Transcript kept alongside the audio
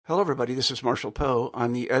Hello, everybody. This is Marshall Poe.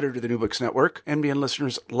 I'm the editor of the New Books Network. NBN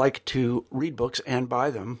listeners like to read books and buy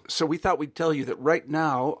them. So we thought we'd tell you that right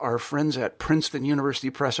now, our friends at Princeton University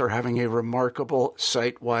Press are having a remarkable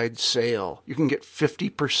site-wide sale. You can get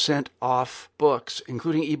 50% off books,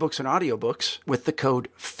 including ebooks and audiobooks, with the code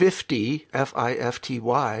 50,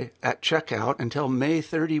 F-I-F-T-Y, at checkout until May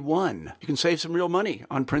 31. You can save some real money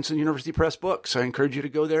on Princeton University Press books. I encourage you to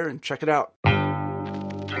go there and check it out.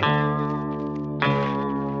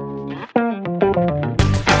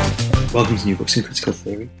 Welcome to New Books in Critical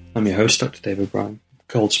Theory. I'm your host, Dr. Dave O'Brien,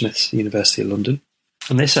 Goldsmiths, University of London.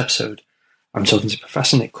 On this episode, I'm talking to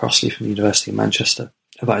Professor Nick Crossley from the University of Manchester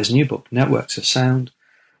about his new book, Networks of Sound,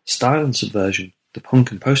 Style and Subversion, The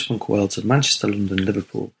Punk and Post-Punk Worlds of Manchester, London,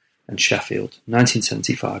 Liverpool and Sheffield,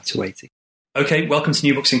 1975 to 80. Okay, welcome to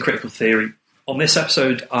New Books in Critical Theory. On this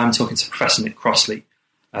episode, I'm talking to Professor Nick Crossley,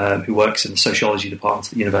 who works in the Sociology Department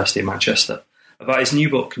at the University of Manchester, about his new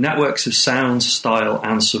book, Networks of Sound, Style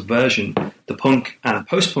and Subversion, The Punk and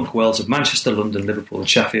Post-Punk Worlds of Manchester, London, Liverpool and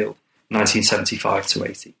Sheffield, 1975 to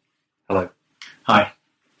 80. Hello. Hi.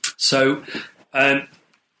 So, to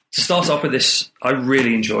start off with this, I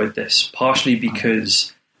really enjoyed this, partially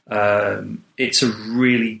because it's a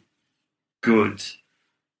really good,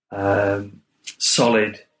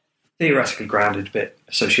 solid, theoretically grounded bit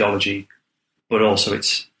of sociology, but also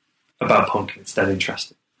it's about punk and it's dead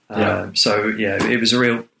interesting. It was a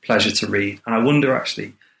real pleasure to read. And I wonder,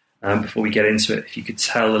 actually, before we get into it, if you could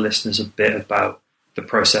tell the listeners a bit about the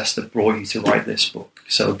process that brought you to write this book.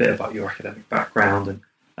 So a bit about your academic background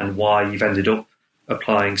and why you've ended up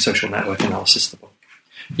applying social network analysis to the book.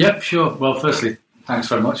 Yep, sure. Well, firstly, thanks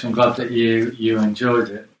very much. I'm glad that you enjoyed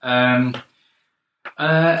it.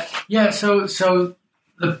 So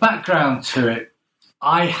the background to it,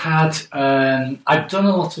 I'd done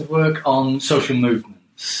a lot of work on social movements.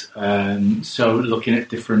 So looking at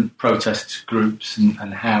different protest groups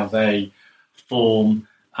and how they form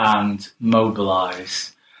and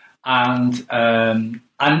mobilise. And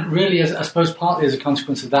really, I suppose partly as a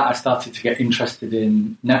consequence of that, I started to get interested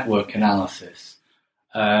in network analysis.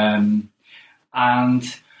 And I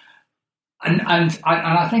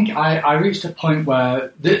think I reached a point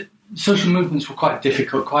where the social movements were quite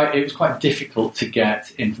difficult. It was quite difficult to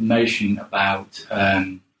get information about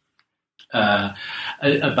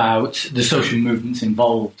the social movements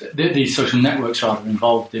involved, these social networks rather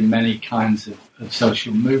involved in many kinds of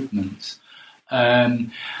social movements.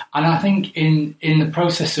 And I think in the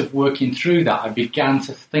process of working through that, I began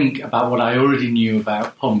to think about what I already knew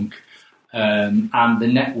about punk and the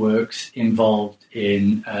networks involved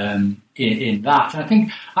in that. And I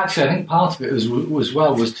think part of it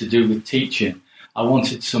was to do with teaching. I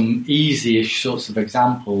wanted some easy-ish sorts of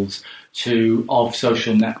examples of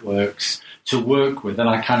social networks to work with, and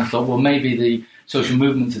I kind of thought, well, maybe the social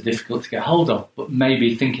movements are difficult to get hold of, but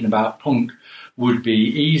maybe thinking about punk would be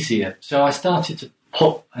easier. So I started to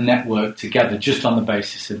put a network together just on the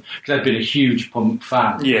basis of, because I'd been a huge punk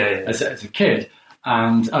fan as a kid,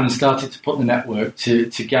 and started to put the network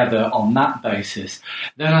together on that basis.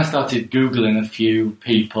 Then I started Googling a few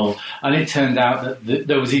people, and it turned out that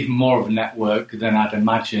there was even more of a network than I'd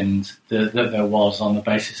imagined that there was on the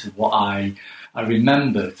basis of what I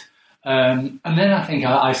remembered. And then I think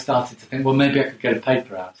I started to think, well, maybe I could get a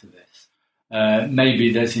paper out of this.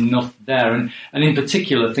 Maybe there's enough there. And in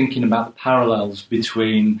particular, thinking about the parallels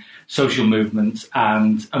between social movements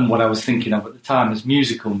and what I was thinking of at the time as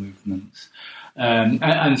musical movements.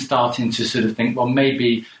 And starting to sort of think, well,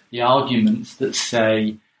 maybe the arguments that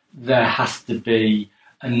say there has to be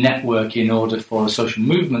a network in order for a social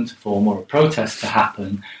movement to form or a protest to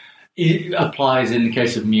happen, it applies in the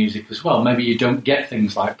case of music as well. Maybe you don't get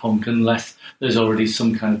things like punk unless there's already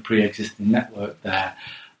some kind of pre-existing network there.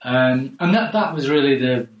 And that was really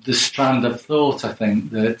the strand of thought, I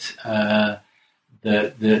think, that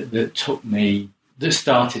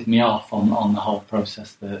started me off on the whole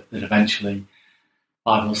process that eventually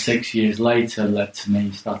 5 or 6 years later led to me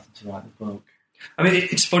starting to write the book. I mean,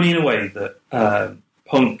 it's funny in a way that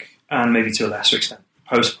punk, and maybe to a lesser extent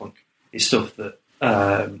post-punk, is stuff that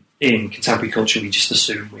in contemporary culture we just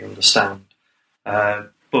assume we understand.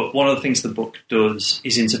 But one of the things the book does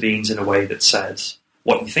is intervenes in a way that says,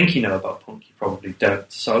 what you think you know about punk, you probably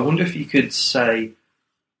don't. So I wonder if you could say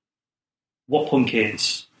what punk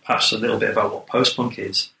is, perhaps a little bit about what post-punk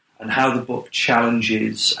is, and how the book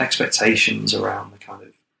challenges expectations around the kind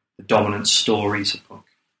of the dominant stories of punk.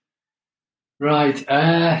 Right.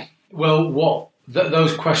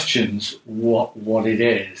 Those questions, what it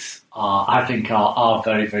is, I think are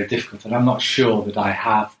very, very difficult, and I'm not sure that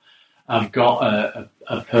I've got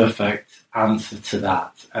a perfect answer to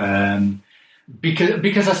that.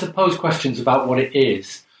 because I suppose questions about what it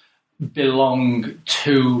is belong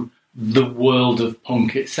to the world of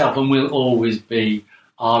punk itself, and will always be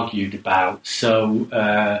argued about. So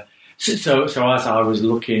as I was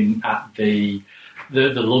looking at the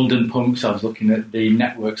London punks, I was looking at the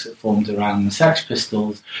networks that formed around the Sex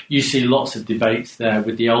Pistols. You see lots of debates there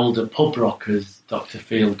with the older pub rockers, Dr.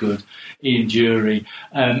 Feelgood, Ian Dury,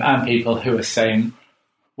 and people who are saying,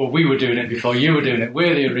 well, we were doing it before you were doing it.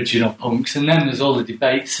 We're the original punks. And then there's all the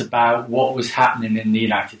debates about what was happening in the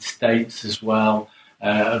United States as well,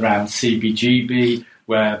 around CBGB,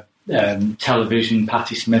 where Television,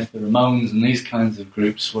 Patti Smith, the Ramones, and these kinds of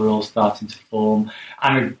groups were all starting to form.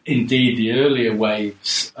 And indeed, the earlier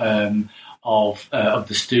waves of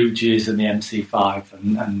the Stooges and the MC5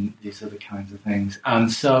 and these other kinds of things.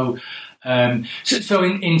 And so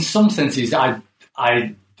in some senses, I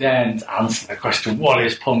daren't answer the question, what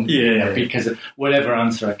is punk? Yeah. Because whatever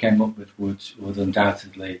answer I came up with would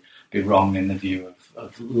undoubtedly be wrong in the view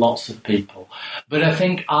of lots of people. But I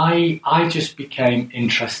think I just became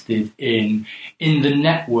interested in the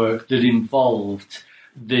network that involved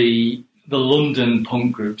the London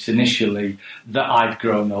punk groups initially that I'd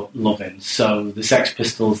grown up loving. So the Sex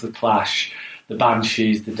Pistols, the Clash, the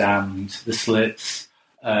Banshees, the Damned, the Slits,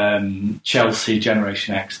 Chelsea,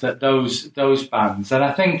 Generation X, those bands. And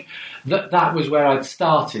I think that was where I'd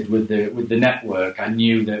started with the network. I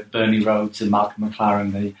knew that Bernie Rhodes and Malcolm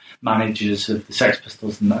McLaren, the managers of the Sex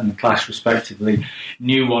Pistols and the Clash respectively,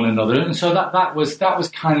 knew one another. And so that was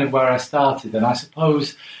kind of where I started. And I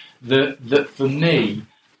suppose that for me,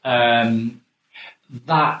 that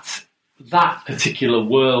particular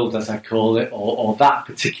world, as I call it, or that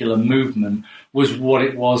particular movement was what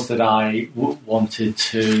it was that I wanted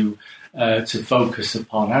to focus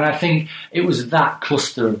upon. And I think it was that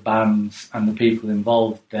cluster of bands and the people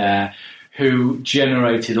involved there who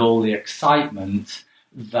generated all the excitement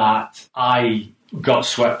that I got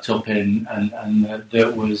swept up in and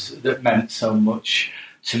that meant so much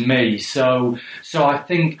to me. So I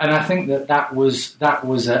think that was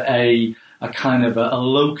a kind of a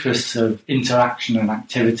locus of interaction and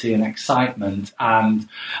activity and excitement, and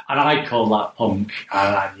I call that punk.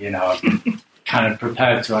 And I'm kind of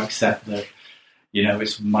prepared to accept that,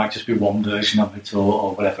 it might just be one version of it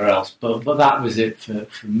or whatever else. But that was it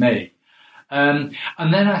for me. And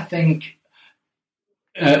then I think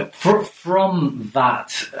from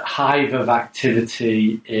that hive of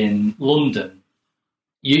activity in London,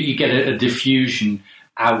 you get a diffusion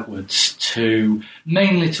outwards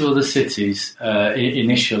mainly to other cities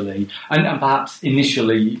initially, and perhaps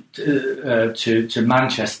initially to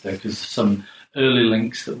Manchester, because some early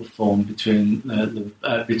links that were formed between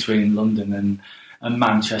London and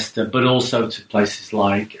Manchester, but also to places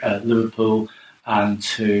like Liverpool and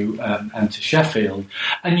to Sheffield,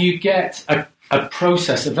 and you get a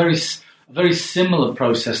process, a very similar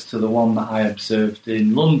process to the one that I observed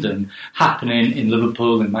in London, happening in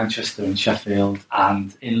Liverpool, in Manchester, in Sheffield,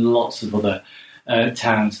 and in lots of other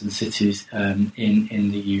towns and cities in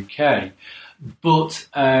the UK. But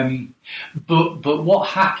what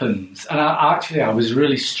happens? And I was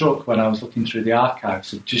really struck when I was looking through the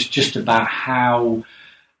archives of just about how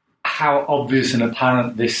obvious and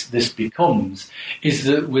apparent this becomes. Is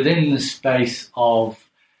that within the space of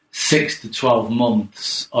 6 to 12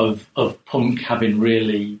 months of punk having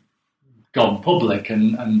really gone public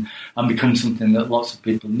and become something that lots of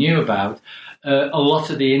people knew about, a lot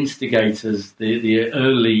of the instigators,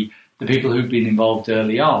 the people who'd been involved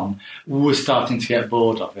early on, were starting to get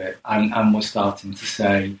bored of it and were starting to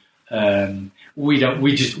say, we don't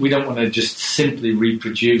want to just simply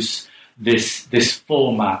reproduce this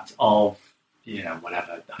format of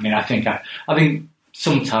whatever. I mean, I think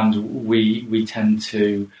sometimes we tend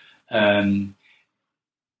to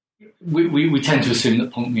we tend to assume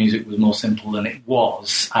that punk music was more simple than it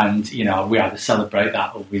was, and we either celebrate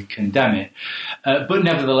that or we condemn it. But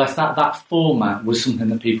nevertheless, that format was something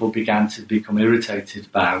that people began to become irritated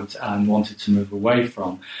about and wanted to move away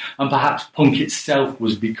from. And perhaps punk itself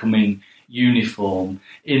was becoming uniform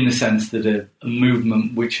in the sense that a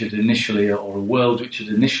movement which had initially, or a world which had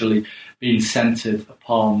initially been centred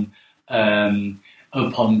upon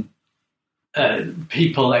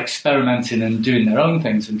people experimenting and doing their own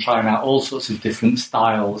things and trying out all sorts of different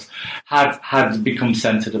styles, had become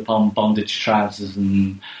centred upon bondage trousers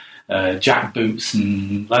and jack boots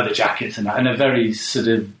and leather jackets and a very sort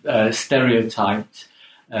of stereotyped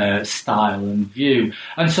style and view.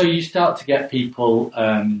 And so you start to get people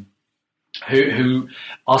who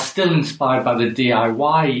are still inspired by the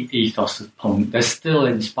DIY ethos of punk. They're still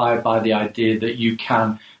inspired by the idea that you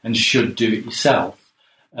can and should do it yourself.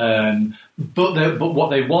 but what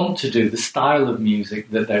they want to do, the style of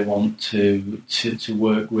music that they want to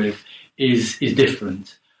work with is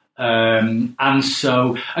different. And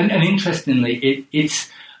interestingly, it's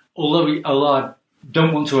although I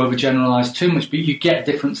don't want to overgeneralize too much, but you get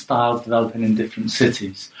different styles developing in different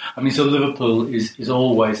cities. I mean, so Liverpool is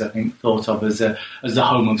always, I think, thought of as the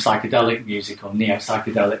home of psychedelic music or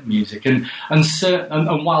neo-psychedelic music, and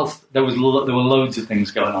whilst there were loads of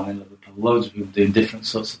things going on in Liverpool, loads of people doing different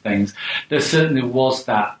sorts of things, there certainly was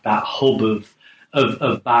that hub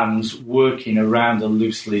of bands working around a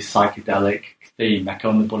loosely psychedelic theme. Echo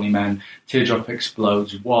and the Bunnymen, Teardrop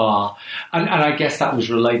Explodes, Wah, and I guess that was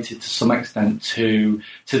related to some extent to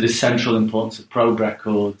the central importance of Probe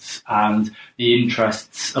Records and the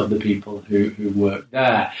interests of the people who worked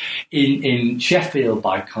there. In Sheffield,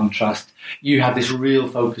 by contrast, you had this real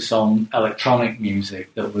focus on electronic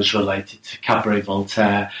music that was related to Cabaret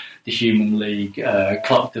Voltaire, the Human League,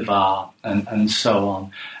 Clock de Var, and so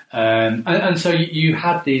on. And so you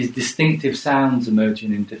had these distinctive sounds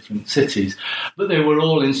emerging in different cities, but they were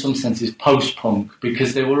all in some senses post-punk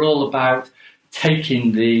because they were all about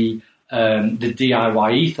taking the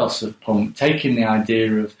DIY ethos of punk, taking the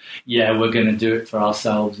idea of, we're going to do it for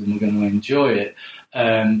ourselves and we're going to enjoy it,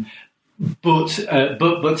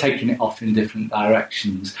 but taking it off in different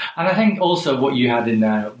directions. And I think also what you had in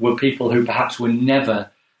there were people who perhaps were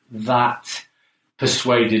never that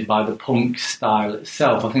persuaded by the punk style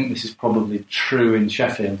itself. I think this is probably true in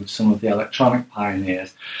Sheffield of some of the electronic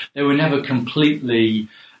pioneers. They were never completely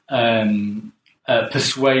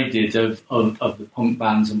persuaded of the punk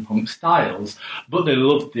bands and punk styles, but they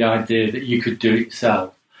loved the idea that you could do it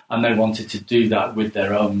yourself, and they wanted to do that with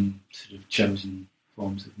their own sort of chosen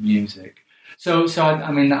forms of music. So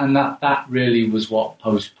I mean, and that really was what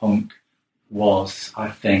post-punk was, I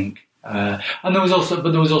think. And there was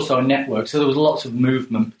also a network, so there was lots of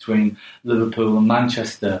movement between Liverpool and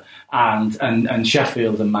Manchester, and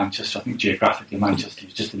Sheffield and Manchester. I think geographically Manchester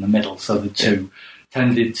was just in the middle, so the two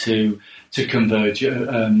tended to converge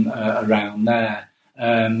around there,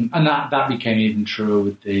 and that became even truer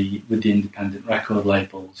with the independent record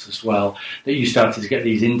labels as well. That you started to get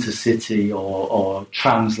these intercity or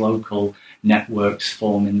translocal networks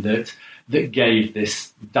forming that gave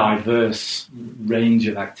this diverse range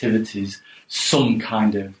of activities some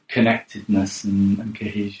kind of connectedness and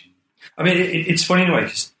cohesion. I mean, it's funny in a way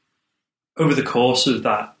because over the course of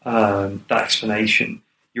that explanation,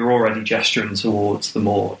 you're already gesturing towards the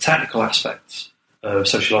more technical aspects of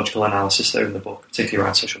sociological analysis there in the book, particularly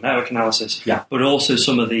around social network analysis, but also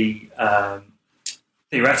some of the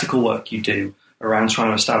theoretical work you do around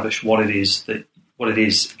trying to establish what it is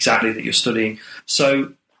exactly that you're studying.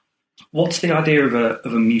 So what's the idea of a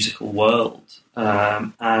musical world?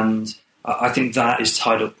 And I think that is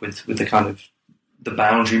tied up with the kind of the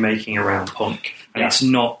boundary making around punk, and it's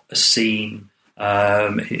not a scene.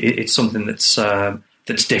 It's something that's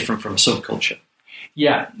different from a subculture.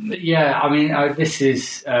 Yeah. I mean, this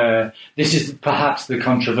is perhaps the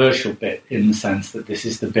controversial bit in the sense that this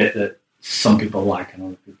is the bit that some people like and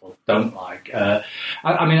other people don't like. I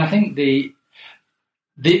mean, I think the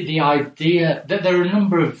idea that there are a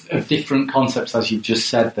number of different concepts, as you've just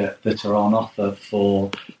said, that are on offer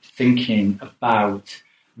for thinking about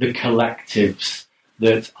the collectives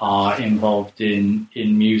that are involved in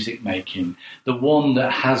music making. The one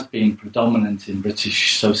that has been predominant in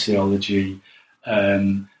British sociology,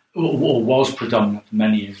 or was predominant for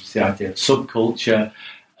many years, was the idea of subculture.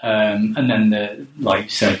 And then, like you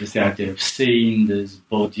said, there's the idea of scene, there's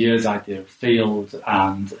Bourdieu's idea of field,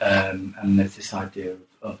 and there's this idea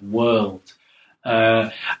of world.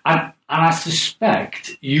 And I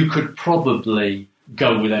suspect you could probably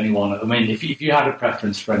go with any one of them. I mean, if you had a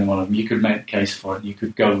preference for any one of them, you could make the case for it, you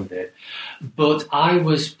could go with it. But I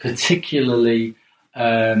was particularly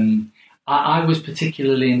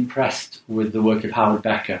impressed with the work of Howard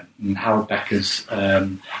Becker and Howard Becker's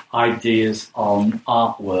ideas on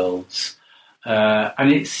art worlds.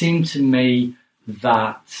 And it seemed to me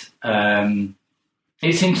that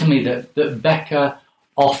Becker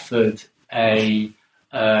offered a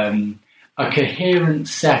coherent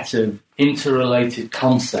set of interrelated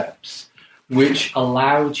concepts which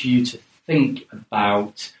allowed you to think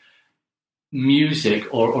about music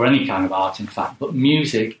or any kind of art, in fact, but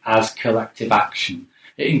music as collective action.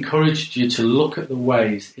 It encouraged you to look at the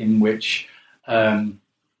ways in which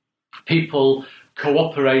people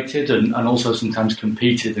cooperated and also sometimes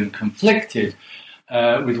competed and conflicted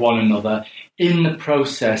with one another in the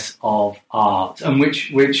process of art, and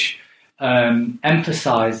which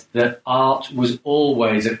emphasised that art was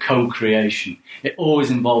always a co-creation. It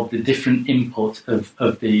always involved the different input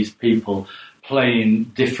of these people playing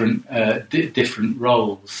different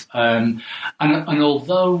roles. And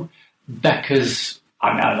although Becker's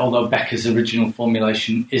original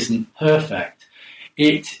formulation isn't perfect,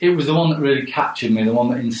 it was the one that really captured me, the one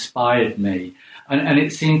that inspired me. And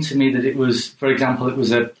it seemed to me that it was, for example, it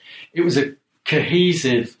was a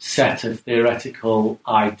cohesive set of theoretical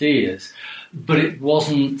ideas, but it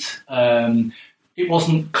wasn't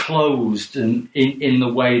closed in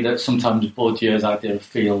the way that sometimes Bourdieu's idea of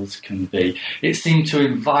fields can be. It seemed to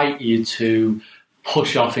invite you to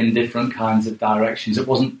push off in different kinds of directions. It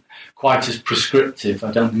wasn't quite as prescriptive,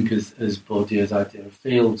 I don't think, as Bourdieu's idea of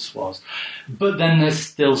fields was. But then there's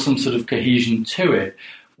still some sort of cohesion to it,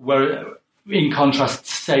 where, in contrast,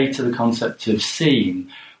 say, to the concept of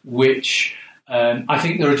scene, which I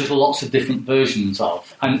think there are just lots of different versions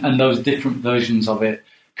of, and those different versions of it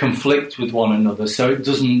conflict with one another. So it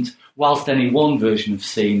doesn't, whilst any one version of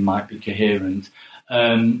scene might be coherent,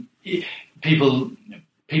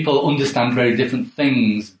 people understand very different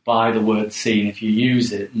things by the word scene if you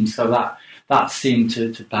use it, and so that seemed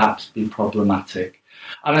to perhaps be problematic.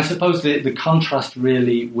 And I suppose the contrast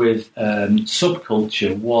really with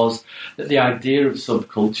subculture was that the idea of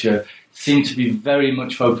subculture seemed to be very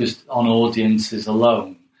much focused on audiences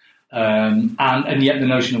alone. And yet the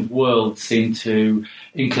notion of world seemed to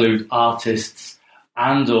include artists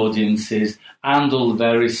and audiences and all the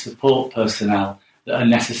various support personnel that are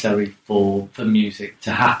necessary for music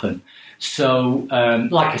to happen. So,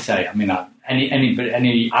 like I say, I mean,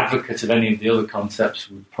 any advocate of any of the other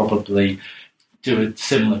concepts would probably do a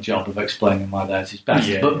similar job of explaining why theirs is best.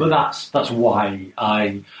 Yeah. But that's why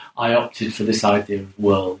I opted for this idea of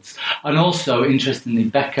worlds. And also, interestingly,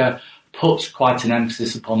 Becker puts quite an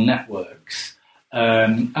emphasis upon networks,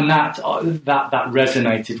 and that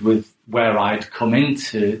resonated with where I'd come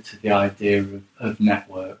into the idea of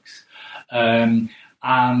networks. And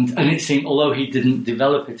it seemed, although he didn't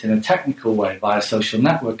develop it in a technical way via social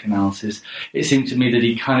network analysis, it seemed to me that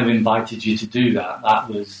he kind of invited you to do that. That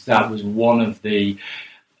was one of the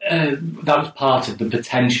that was part of the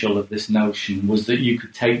potential of this notion, was that you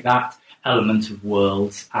could take that element of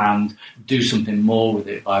worlds and do something more with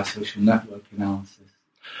it via social network analysis.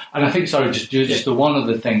 And I think, just the one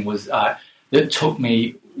other thing was that took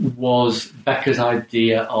me was Becker's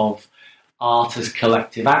idea of art as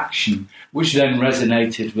collective action, which then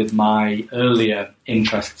resonated with my earlier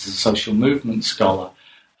interests as a social movement scholar.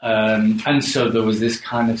 And so there was this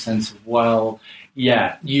kind of sense of, well,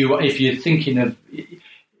 yeah, if you're thinking of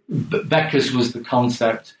Becker's was the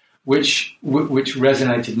concept which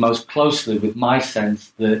resonated most closely with my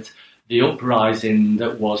sense that the uprising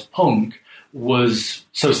that was punk was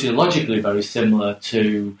sociologically very similar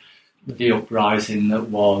to the uprising that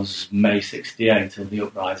was May '68, or the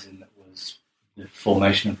uprising that was the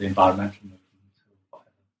formation of the environmental movement.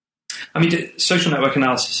 I mean, social network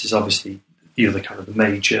analysis is obviously the other kind of the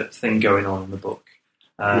major thing going on in the book.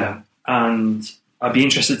 And I'd be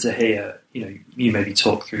interested to hear, you maybe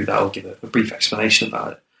talk through that or give a brief explanation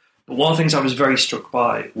about it. But one of the things I was very struck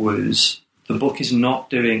by was the book is not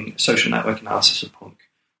doing social network analysis of punk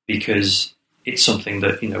because it's something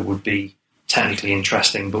that, would be technically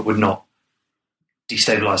interesting but would not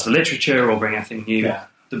destabilise the literature or bring anything new. Yeah.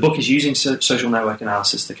 The book is using social network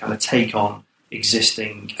analysis to kind of take on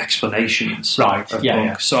existing explanations of punk.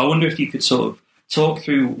 Yeah. So I wonder if you could sort of talk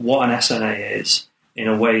through what an SNA is in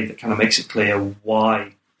a way that kind of makes it clear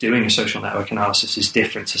why doing a social network analysis is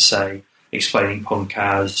different to, say, explaining punk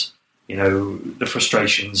as, the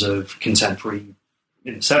frustrations of contemporary,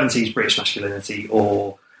 in the 70s, British masculinity,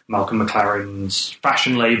 or Malcolm McLaren's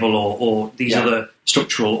fashion label, or these other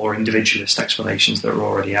structural or individualist explanations that are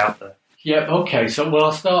already out there. Yeah. Okay. So,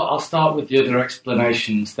 I'll start with the other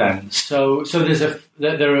explanations then. So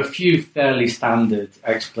there are a few fairly standard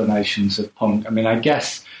explanations of punk. I mean, I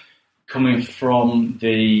guess coming from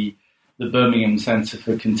the Birmingham Centre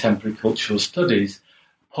for Contemporary Cultural Studies,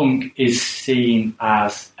 punk is seen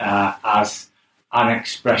as an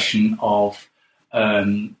expression of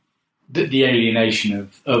the alienation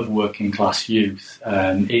of working class youth.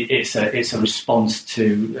 It's a response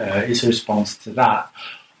to that.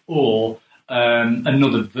 Or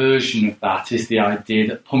another version of that is the idea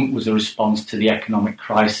that punk was a response to the economic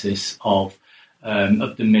crisis of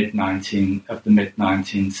the mid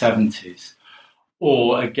 1970s.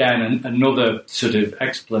 Or again, another sort of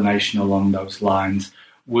explanation along those lines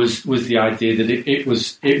was the idea that it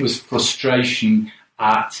was frustration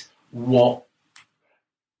at what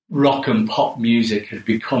rock and pop music had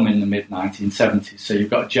become in the mid 1970s. So you've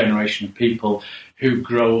got a generation of people who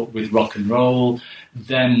grow up with rock and roll,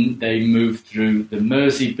 then they move through the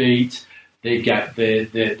Mersey beat, they get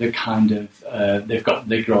the kind of they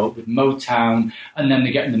grow up with Motown, and then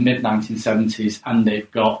they get in the mid 1970s and they've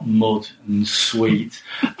got Mud and Sweet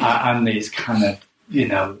and these kind of, you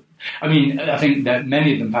know, I mean, I think that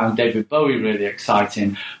many of them found David Bowie really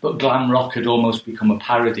exciting, but glam rock had almost become a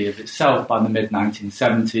parody of itself by the mid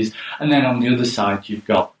 1970s. And then on the other side, you've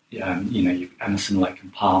got you've Emerson, Lake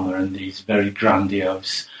and Palmer, and these very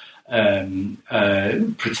grandiose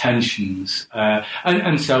pretensions,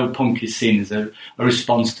 and so punk is seen as a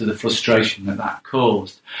response to the frustration that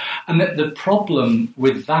caused. And the problem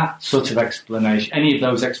with that sort of explanation, any of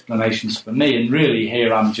those explanations for me, and really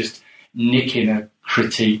here I'm just nicking a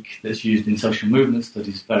critique that's used in social movement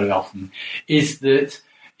studies very often, is that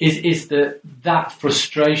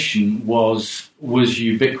frustration was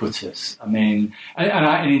ubiquitous. I mean,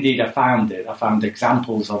 and indeed I found it. I found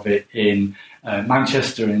examples of it in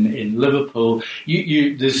Manchester, in Liverpool.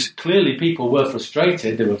 There's clearly people were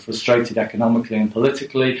frustrated. They were frustrated economically and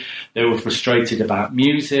politically. They were frustrated about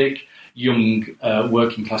music. Young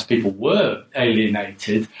working class people were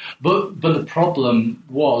alienated, but the problem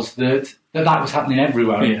was that was happening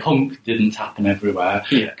everywhere. Yeah. And punk didn't happen everywhere.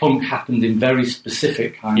 Yeah. Punk happened in very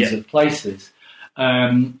specific kinds of places,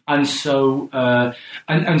 and so I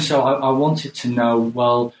wanted to know,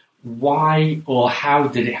 well, why or how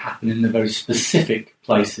did it happen in the very specific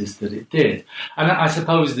places that it did? And I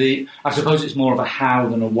suppose it's more of a how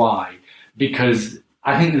than a why, because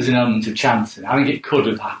I think there's an element of chance in it. I think it could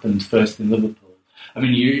have happened first in Liverpool. I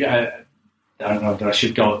mean, I don't know that I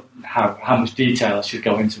should go how much detail I should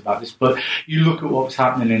go into about this, but you look at what was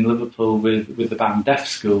happening in Liverpool with the band Deaf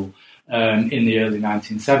School in the early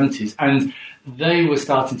 1970s, and they were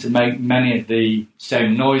starting to make many of the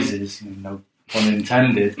same noises, no pun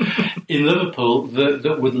intended, in Liverpool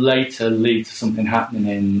that would later lead to something happening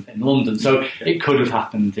in London. So it could have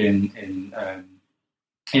happened in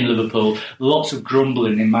Liverpool. Lots of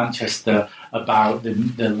grumbling in Manchester about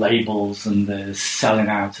the labels and the selling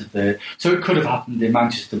out of so it could have happened in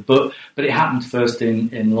Manchester, but it happened first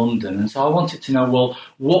in London. And so I wanted to know, well,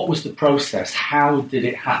 what was the process? How did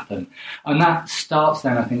it happen? And that starts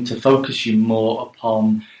then, I think, to focus you more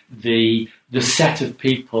upon the set of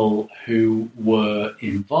people who were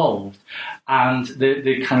involved and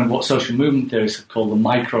the kind of what social movement theorists have called the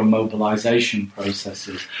micro-mobilization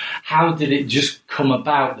processes. How did it just come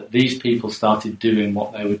about that these people started doing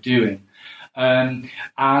what they were doing? And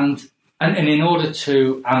in order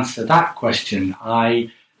to answer that question,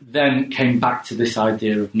 I then came back to this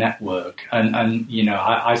idea of network. And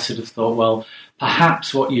I sort of thought, well,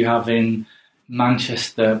 perhaps what you have in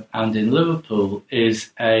Manchester and in Liverpool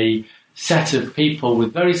is a set of people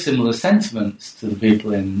with very similar sentiments to the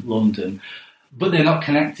people in London, but they're not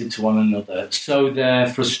connected to one another. So their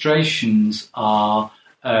frustrations are,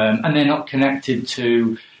 and they're not connected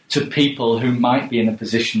to people who might be in a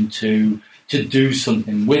position to do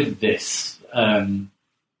something with this. And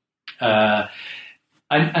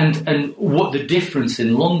what the difference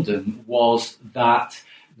in London was that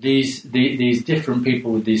these different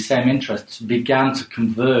people with these same interests began to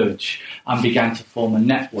converge and began to form a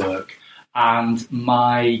network. And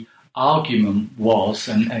my argument was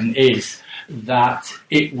and is that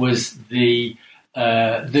it was the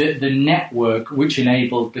network which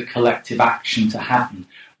enabled the collective action to happen.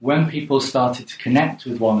 When people started to connect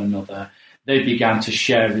with one another, they began to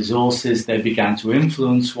share resources, they began to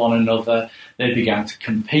influence one another, they began to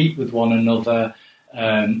compete with one another,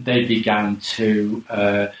 they began to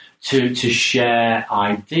share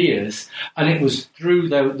ideas, and it was through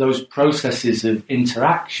those processes of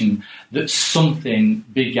interaction that something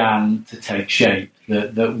began to take shape.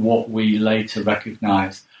 That what we later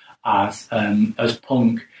recognise as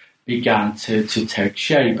punk began to take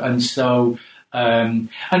shape, and so.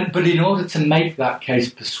 But in order to make that case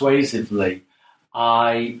persuasively,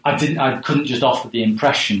 I couldn't just offer the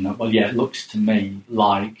impression that, well, yeah, it looks to me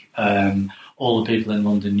like all the people in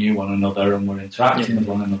London knew one another and were interacting with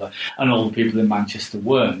one another, and all the people in Manchester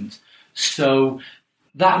weren't. So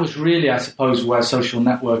that was really, I suppose, where social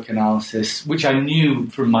network analysis, which I knew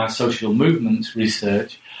from my social movements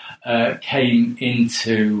research, came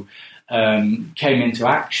into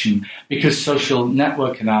action, because social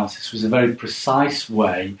network analysis was a very precise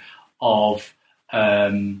way of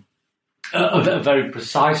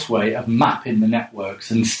mapping the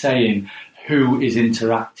networks and saying who is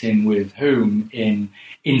interacting with whom in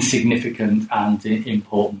insignificant and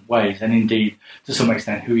important ways, and indeed to some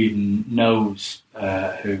extent who even knows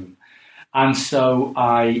whom. And so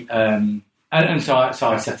I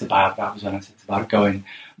set about. That was when I set about going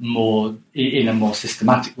more in a more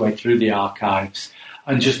systematic way through the archives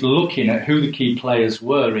and just looking at who the key players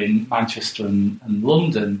were in Manchester and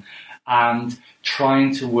London, and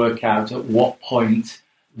trying to work out at what point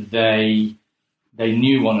they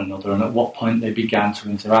knew one another and at what point they began to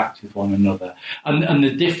interact with one another. And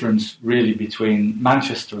the difference really between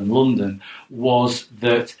Manchester and London was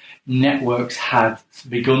that networks had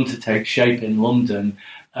begun to take shape in London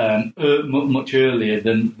much earlier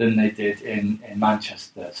than they did in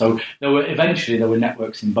Manchester. So there were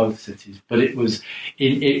networks in both cities, but it was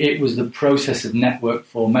the process of network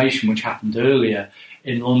formation which happened earlier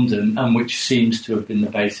in London and which seems to have been the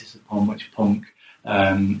basis upon which punk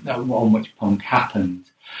happened.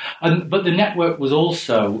 But the network was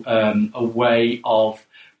also a way of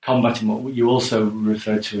combating what you also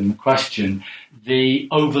referred to in the question, the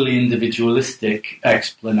overly individualistic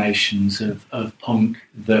explanations of punk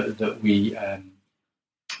that we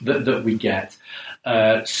get.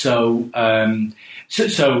 So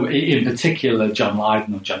in particular, John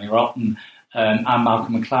Lydon or Johnny Rotten and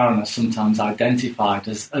Malcolm McLaren are sometimes identified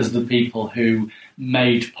as the people who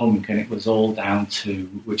made punk, and it was all down to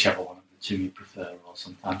whichever one of the two you prefer, or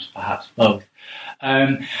sometimes perhaps both.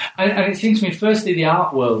 And it seems to me, firstly, the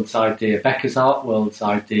art world's idea, Becker's art world's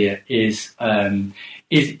idea, is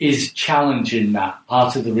challenging that.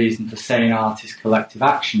 Part of the reason for saying art is collective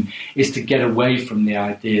action is to get away from the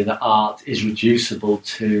idea that art is reducible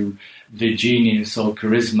to the genius or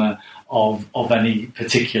charisma of any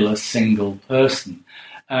particular single person.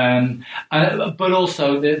 But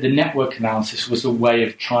also the network analysis was a way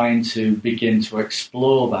of trying to begin to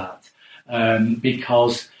explore that,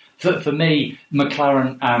 because for me,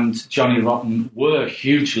 McLaren and Johnny Rotten were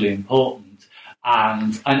hugely important,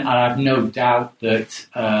 and I've no doubt that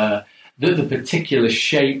the particular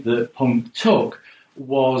shape that punk took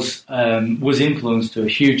was influenced to a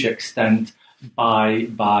huge extent by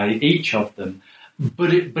each of them.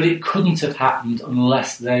 But it couldn't have happened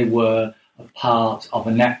unless they were a part of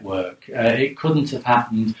a network. It couldn't have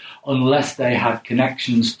happened unless they had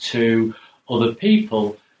connections to other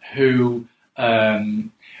people who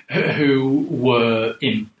were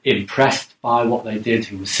impressed by what they did,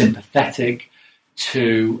 who were sympathetic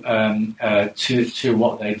to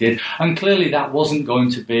what they did. And clearly that wasn't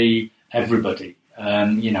going to be everybody.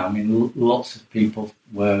 Lots of people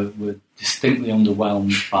were distinctly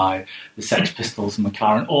underwhelmed by the Sex Pistols and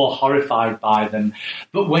McLaren, or horrified by them.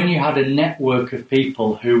 But when you had a network of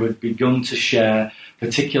people who had begun to share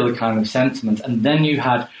particular kind of sentiments, and then you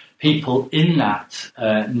had people in that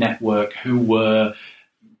network who were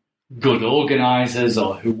good organisers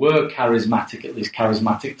or who were charismatic, at least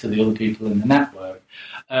charismatic to the other people in the network,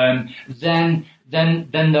 then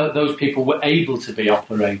those people were able to be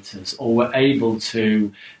operators, or were able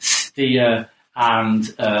to steer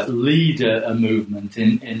and lead a movement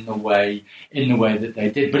in the way that they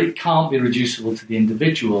did. But it can't be reducible to the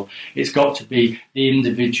individual. It's got to be the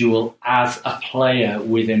individual as a player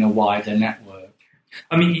within a wider network.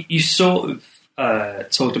 I mean, you sort of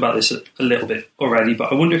talked about this a little bit already,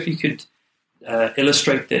 but I wonder if you could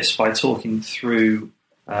illustrate this by talking through,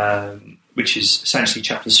 which is essentially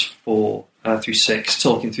chapters 4 through 6,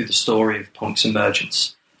 talking through the story of punk's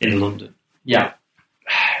emergence in London. Yeah,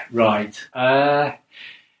 right.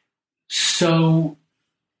 So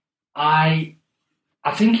I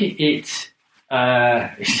think it's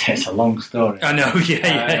a long story. I know,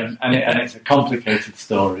 yeah. And it's a complicated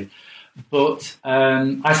story. But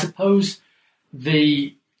I suppose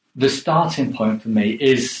the starting point for me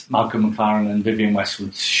is Malcolm McLaren and Vivienne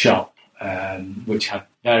Westwood's shop, which had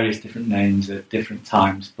various different names at different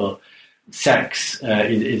times, but Sex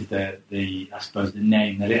is the I suppose the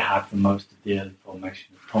name that it had for most of the early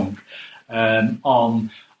formation of punk, on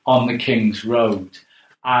the King's Road.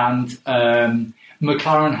 And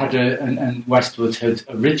McLaren had and Westwood had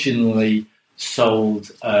originally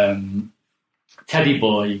sold teddy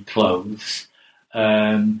boy clothes,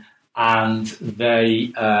 and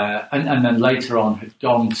they and then later on had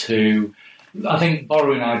gone to, I think,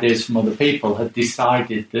 borrowing ideas from other people, had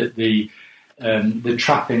decided that the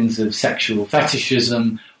trappings of sexual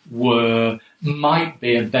fetishism might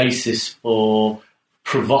be a basis for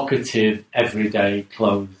provocative everyday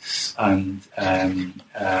clothes, and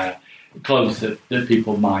clothes that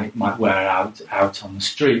people might wear out on the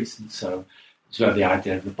streets. And so it's where the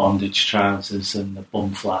idea of the bondage trousers and the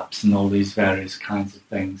bum flaps and all these various kinds of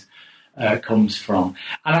things comes from.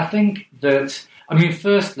 And I think that,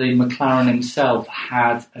 firstly, McLaren himself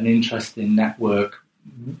had an interest in network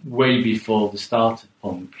way before the start of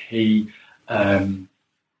punk. He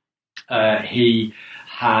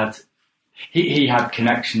had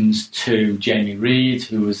connections to Jamie Reid,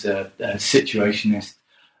 who was a situationist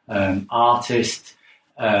artist.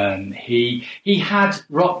 He had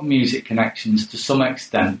rock music connections to some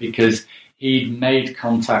extent, because he'd made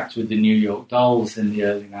contact with the New York Dolls in the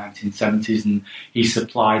early 1970s, and he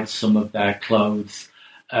supplied some of their clothes.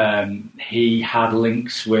 He had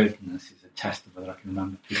links with, and this is a test of whether I can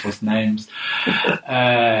remember people's names,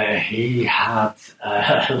 he had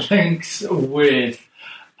links with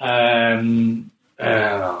the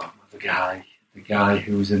guy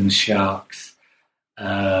who was in the Sharks,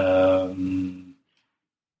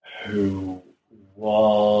 who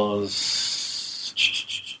was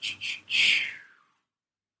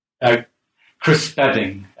Chris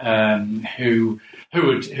Spedding, who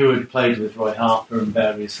had played with Roy Harper and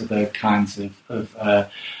various other kinds of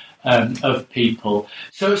people.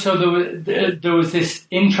 So there was this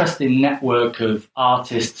interesting network of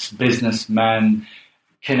artists, businessmen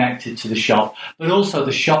connected to the shop, but also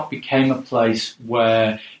the shop became a place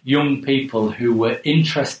where young people who were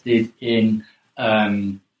interested in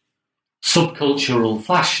subcultural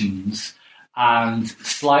fashions and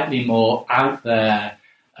slightly more out there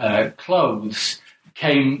clothes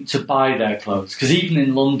came to buy their clothes. Because even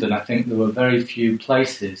in London, I think there were very few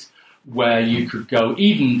places where you could go,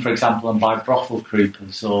 even, for example, and buy brothel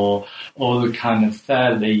creepers or the kind of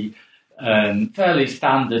fairly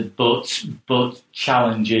standard but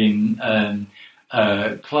challenging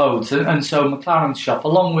clothes. And so McLaren's shop,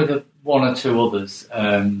 along with one or two others,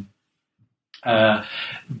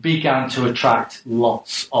 began to attract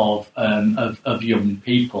lots of young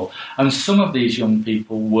people, and some of these young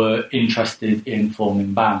people were interested in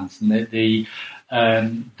forming bands. And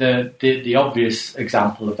the obvious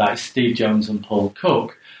example of that is Steve Jones and Paul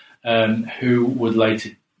Cook, who would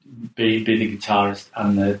later be the guitarist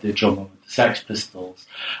and the drummer with the Sex Pistols.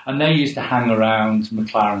 And they used to hang around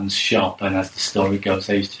McLaren's shop, and as the story goes,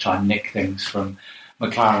 they used to try and nick things from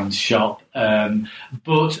McLaren's shop,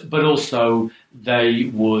 but also they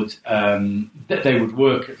would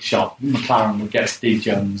work at the shop. McLaren would get Steve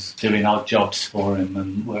Jones doing odd jobs for him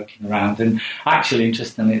and working around. And actually,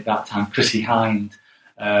 interestingly, at that time, Chrissie Hynde,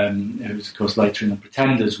 who was of course later in the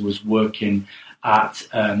Pretenders, was working at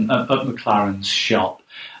McLaren's shop.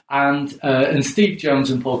 And Steve Jones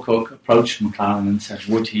and Paul Cook approached McLaren and said,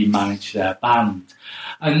 would he manage their band?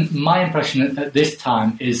 And my impression at this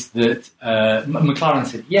time is that McLaren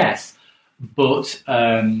said yes, but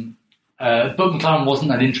McLaren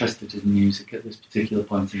wasn't that interested in music at this particular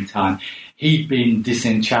point in time. He'd been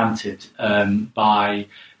disenchanted by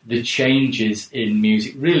the changes in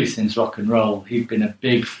music really since rock and roll. He'd been a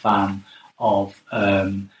big fan of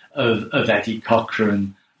Eddie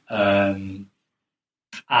Cochran, and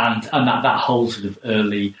that whole sort of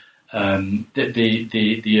early,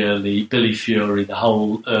 the early Billy Fury, the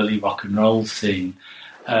whole early rock and roll scene,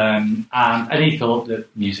 and he thought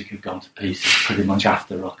that music had gone to pieces pretty much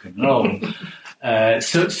after rock and roll.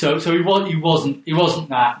 So he wasn't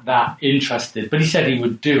that interested, but he said he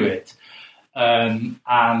would do it, and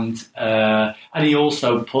he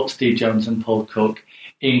also put Steve Jones and Paul Cook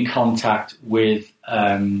in contact with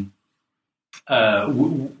Glenn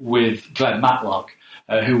Matlock,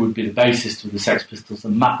 who would be the bassist of the Sex Pistols.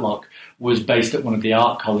 And Matlock was based at one of the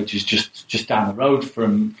art colleges just down the road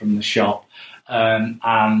from the shop, and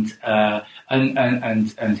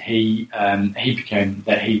he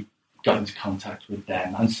got into contact with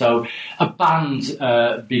them, and so a band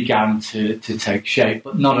began to take shape,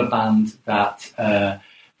 but not a band that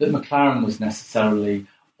McLaren was necessarily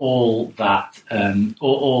all that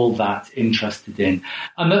interested in,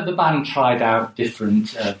 and that the band tried out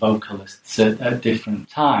different vocalists at different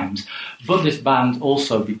times. But this band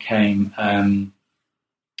also became a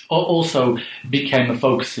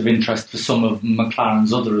focus of interest for some of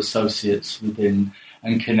McLaren's other associates within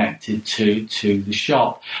and connected to the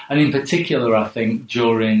shop, and in particular, I think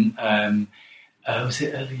during was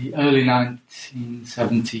it early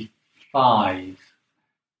 1975.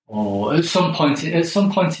 Or at some point in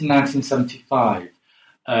 1975,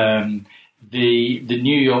 the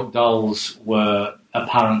New York Dolls were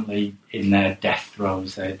apparently in their death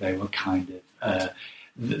throes. They were kind of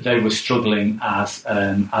they were struggling as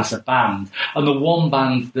a band, and the one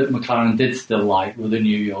band that McLaren did still like were the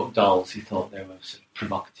New York Dolls. He thought they were sort of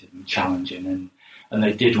provocative and challenging, and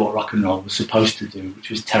they did what rock and roll was supposed to do, which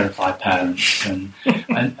was terrify parents and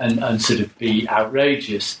sort of be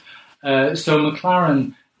outrageous. So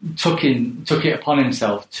McLaren took it upon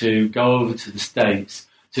himself to go over to the States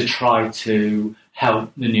to try to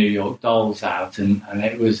help the New York Dolls out, and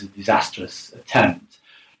it was a disastrous attempt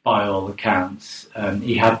by all accounts.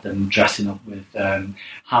 He had them dressing up with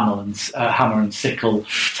hammer and sickle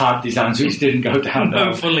type designs, which didn't go down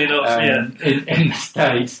well. Funnily enough, in the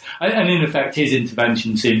States, and in effect, his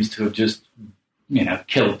intervention seems to have just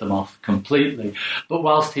killed them off completely. But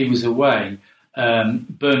whilst he was away,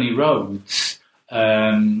 Bernie Rhodes,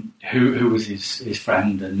 who was his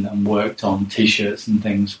friend and worked on T-shirts and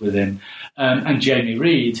things with him, and Jamie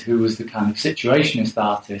Reid, who was the kind of situationist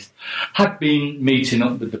artist, had been meeting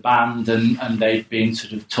up with the band, and they'd been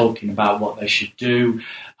sort of talking about what they should do.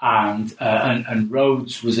 And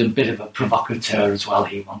Rhodes was a bit of a provocateur as well.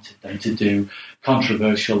 He wanted them to do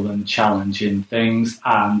controversial and challenging things,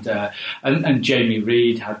 and Jamie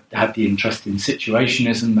Reid had the interest in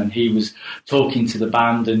situationism, and he was talking to the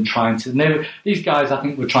band and trying to. These guys, I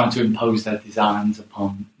think, were trying to impose their designs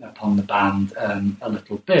upon the band a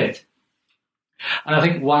little bit. And I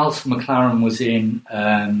think whilst McLaren was in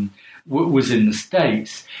the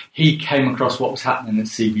States, he came across what was happening at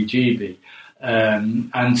CBGB.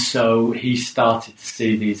 And so he started to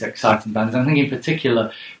see these exciting bands. I think in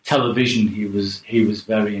particular, television he was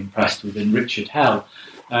very impressed with, in Richard Hell.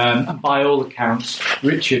 And by all accounts,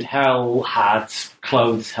 Richard Hell had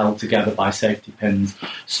clothes held together by safety pins,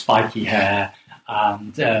 spiky hair,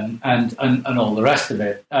 and all the rest of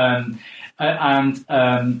it. And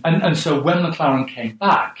so when McLaren came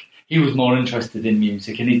back, he was more interested in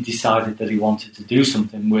music, and he decided that he wanted to do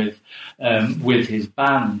something with his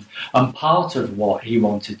band. And part of what he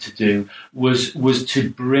wanted to do was to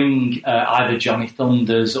bring either Johnny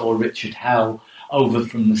Thunders or Richard Hell over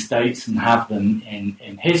from the States and have them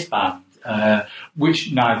in his band,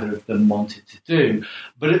 which neither of them wanted to do.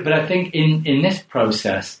 But I think in this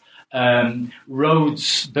process, Bernie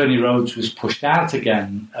Rhodes was pushed out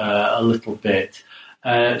again a little bit,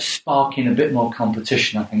 sparking a bit more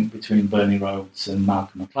competition, I think, between Bernie Rhodes and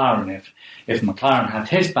Malcolm McLaren. If McLaren had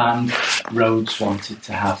his band, Rhodes wanted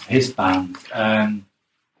to have his band, and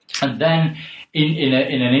then in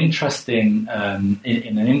an interesting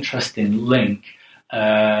link,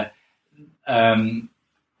 Bernie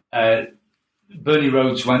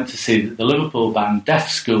Rhodes went to see the Liverpool band Deaf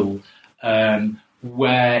School,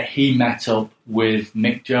 where he met up with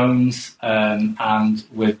Mick Jones and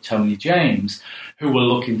with Tony James, who were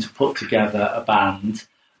looking to put together a band,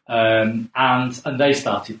 and they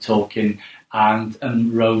started talking,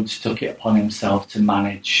 and Rhodes took it upon himself to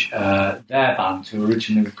manage their band, who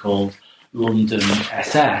originally were called London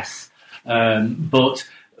SS, but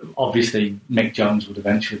obviously Mick Jones would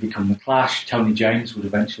eventually become The Clash, Tony James would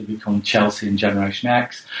eventually become Chelsea and Generation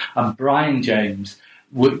X, and Brian James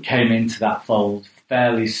came into that fold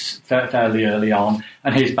fairly early on,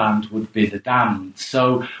 and his band would be The Damned.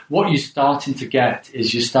 So what you're starting to get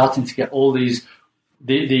all these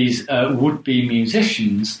would-be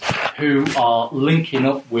musicians who are linking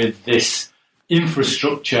up with this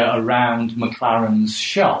infrastructure around McLaren's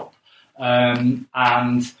shop, and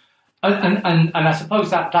I suppose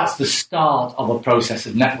that's the start of a process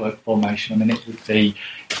of network formation. I mean, it would be,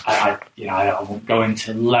 I won't go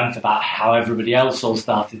into length about how everybody else all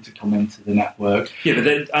started to come into the network. Yeah,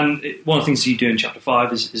 but one of the things you do in Chapter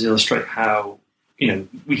 5 is illustrate how,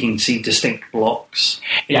 we can see distinct blocks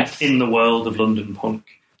in the world of London punk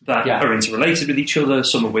that are interrelated with each other,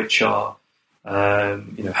 some of which are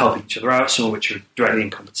helping each other out, some of which are directly in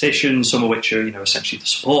competition, some of which are, essentially the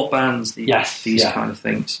support bands, these kind of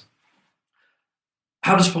things.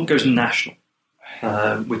 How does punk go national?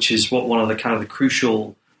 Which is one of the kind of the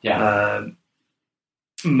crucial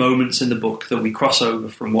moments in the book that we cross over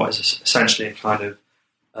from what is essentially a kind of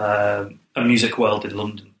a music world in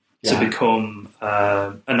London to become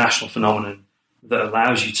a national phenomenon that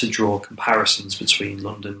allows you to draw comparisons between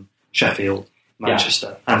London, Sheffield,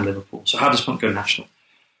 Manchester, and Liverpool. So how does punk go national?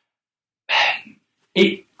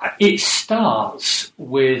 It starts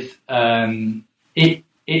with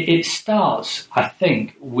It starts, I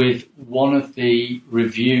think, with one of the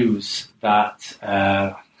reviews that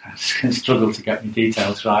I'm just going to struggle to get my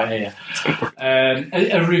details right here.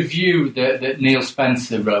 A review that Neil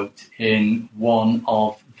Spencer wrote in one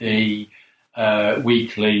of the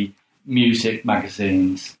weekly music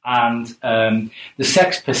magazines, and the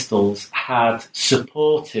Sex Pistols had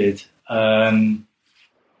supported. Let me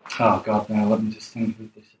just think who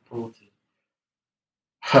they supported.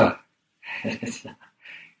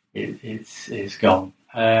 It's gone.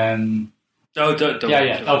 Don't.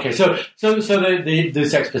 Yeah. Okay. So the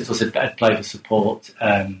Sex Pistols had played a support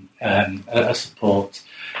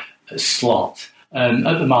slot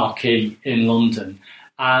at the Marquee in London,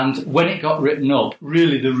 and when it got written up,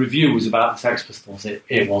 really the review was about the Sex Pistols.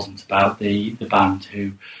 It wasn't about the band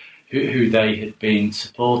who they had been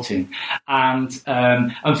supporting, and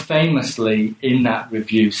famously in that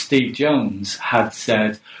review, Steve Jones had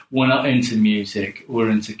said, "We're not into music, we're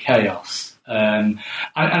into chaos."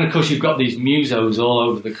 And of course, you've got these musos all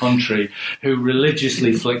over the country who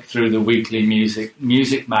religiously flick through the weekly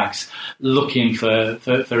music mags looking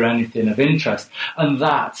for anything of interest. And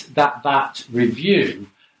that review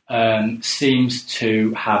seems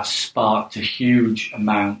to have sparked a huge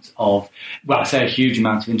amount of, well, I say a huge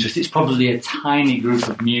amount of interest. It's probably a tiny group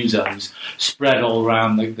of musos spread all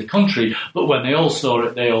around the country, but when they all saw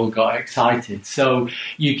it, they all got excited. So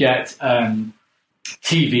you get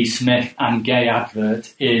TV Smith and Gay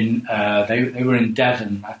Advert in, they were in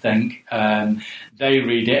Devon, I think. They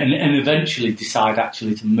read it and eventually decide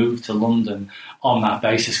actually to move to London on that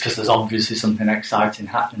basis because there's obviously something exciting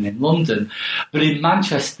happening in London. But in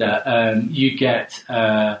Manchester, you get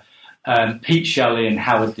Pete Shelley and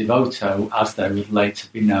Howard Devoto, as they would later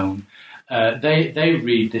be known. They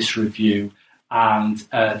read this review and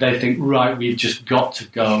they think, right, we've just got to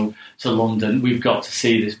go to London. We've got to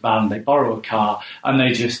see this band. They borrow a car and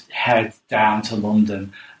they just head down to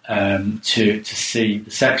London to see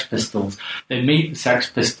the Sex Pistols. They meet the Sex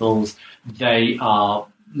Pistols. They are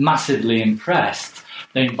massively impressed.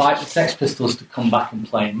 They invite the Sex Pistols to come back and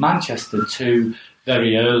play in Manchester, two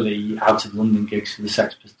very early out-of-London gigs for the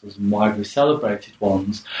Sex Pistols and widely celebrated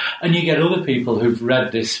ones. And you get other people who've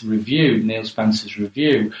read this review, Neil Spencer's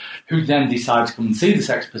review, who then decide to come and see the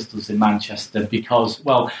Sex Pistols in Manchester because,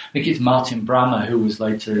 well, I think it's Martin Brammer, who was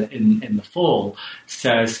later in the fall,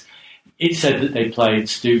 says it said that they played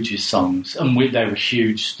Stooges songs, and they were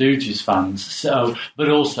huge Stooges fans. So,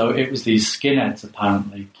 but also it was these skinheads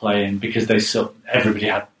apparently playing because everybody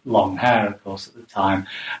had long hair, of course, at the time,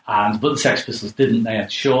 but the Sex Pistols didn't. They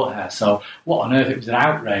had short hair. So what on earth? It was an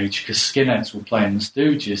outrage because skinheads were playing the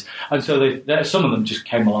Stooges, and so some of them just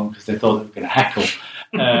came along because they thought they were going to heckle.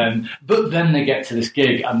 But then they get to this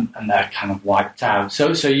gig and they're kind of wiped out.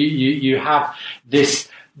 So you have this.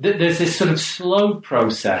 There's this sort of slow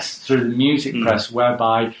process through the music press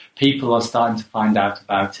whereby people are starting to find out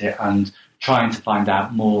about it and trying to find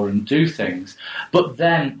out more and do things. But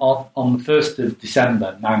then on the 1st of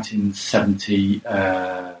December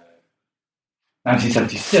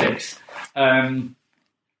 1976,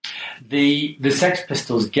 the Sex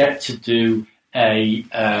Pistols get to do an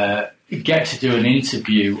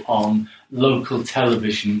interview on local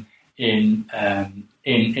television in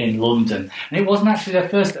London, and it wasn't actually their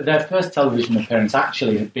first television appearance.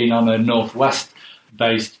 Actually, had been on a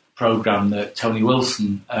Northwest-based program that Tony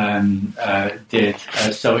Wilson did.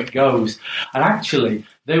 So It Goes, and actually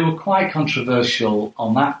they were quite controversial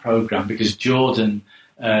on that program because Jordan,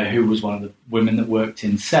 who was one of the women that worked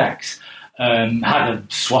in Sex, had a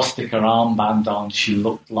swastika armband on. She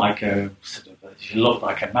looked like a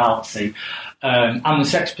Nazi, and the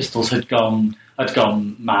Sex Pistols had gone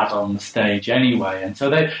mad on the stage anyway, and so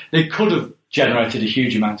they could have generated a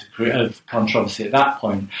huge amount of controversy at that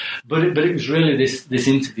point. But it was really this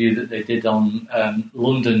interview that they did on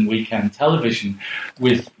London weekend television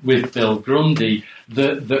with Bill Grundy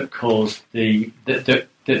that caused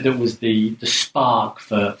that was the spark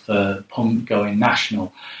for punk going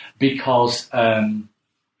national, because as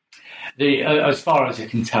far as I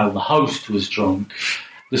can tell, the host was drunk.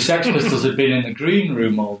 The Sex Pistols had been in the green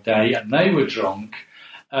room all day, and they were drunk.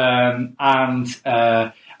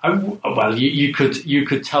 You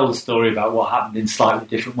could tell the story about what happened in slightly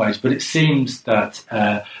different ways, but it seems that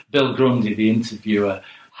Bill Grundy, the interviewer,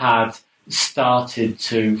 had started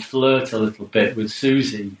to flirt a little bit with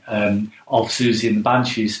Susie, of Susie and the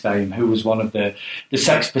Banshees fame, who was one of the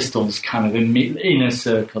Sex Pistols' kind of inner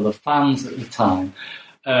circle of fans at the time.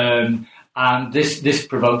 And this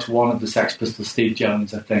provoked one of the Sex Pistols, Steve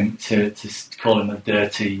Jones, I think, to call him a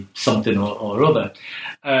dirty something or other.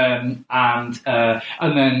 And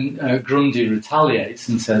then Grundy retaliates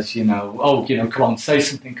and says, come on, say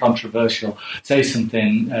something controversial, say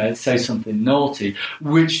something naughty,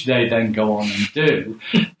 which they then go on and do.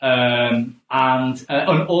 And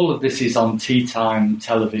all of this is on tea time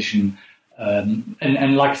television.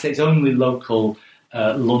 And like I say, it's only local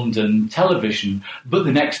London television, but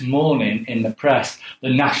the next morning in the press, the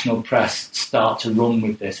national press start to run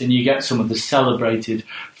with this, and you get some of the celebrated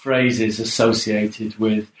phrases associated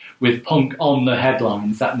with punk on the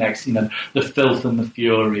headlines. That next, the filth and the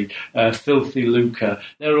fury, filthy lucre,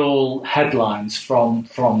 they're all headlines from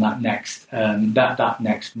that next that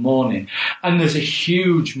next morning, and there's a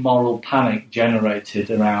huge moral panic generated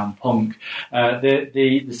around punk.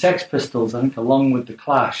 The Sex Pistols, I think, along with the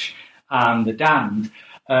Clash and the Damned,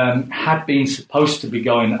 had been supposed to be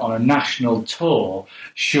going on a national tour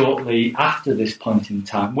shortly after this point in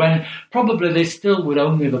time, when probably they still would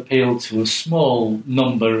only have appealed to a small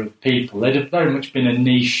number of people. They'd have very much been a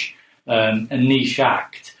niche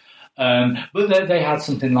act. But they had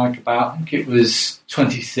something like about, I think it was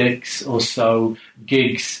 26 or so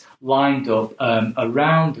gigs lined up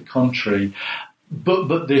around the country.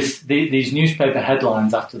 But these newspaper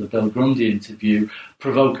headlines after the Bill Grundy interview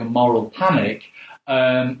provoke a moral panic,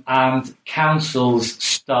 and councils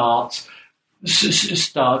start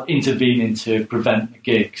intervening to prevent the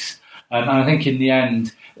gigs. And I think in the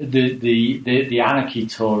end, the Anarchy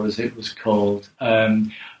Tour, as it was called,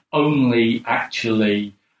 only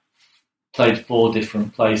actually played 4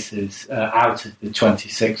 different places out of the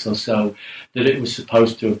 26 or so that it was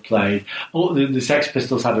supposed to have played. The Sex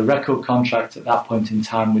Pistols had a record contract at that point in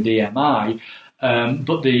time with EMI,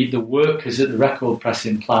 but the workers at the record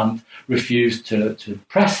pressing plant refused to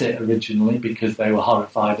press it originally because they were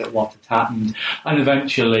horrified at what had happened, and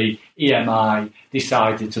eventually EMI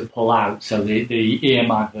decided to pull out. So the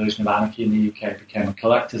EMI version of Anarchy in the UK became a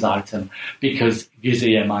collector's item because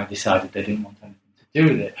EMI decided they didn't want anything to do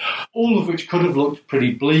with it. All of which could have looked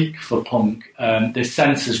pretty bleak for punk. The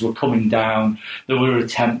censors were coming down. There were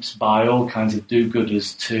attempts by all kinds of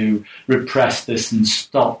do-gooders to repress this and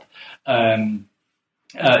stop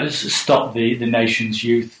the nation's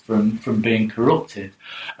youth from being corrupted.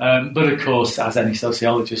 But of course, as any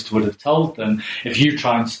sociologist would have told them, if you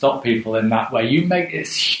try and stop people in that way, you make it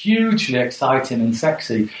hugely exciting and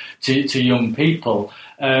sexy to young people,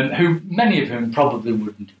 who many of whom probably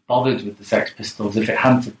wouldn't have bothered with the Sex Pistols if it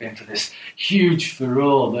hadn't have been for this huge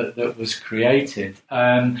furore that was created.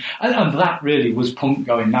 And that really was punk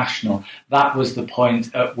going national. That was the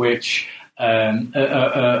point at which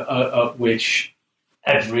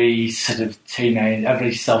every sort of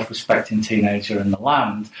every self-respecting teenager in the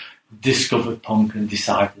land discovered punk and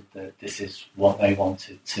decided that this is what they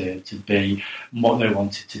wanted to be and what they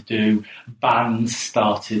wanted to do. Punk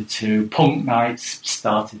nights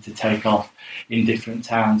started to take off in different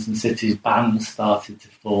towns and cities. Bands started to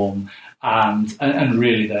form, and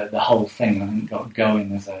really the whole thing, I think, got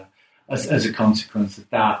going as a consequence of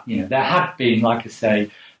that. You know, there had been, like I say,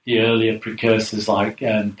 the earlier precursors like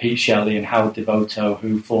Pete Shelley and Howard Devoto,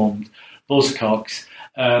 who formed Buzzcocks.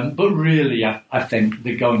 But really, I think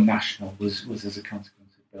the going national was as a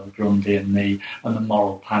consequence of Bill Grundy and the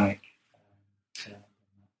moral panic.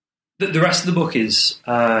 The rest of the book is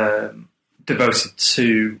devoted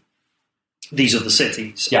to these other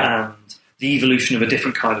cities and the evolution of a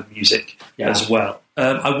different kind of music as well.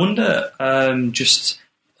 I wonder, just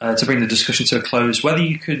to bring the discussion to a close, whether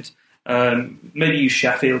you could maybe use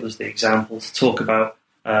Sheffield as the example to talk about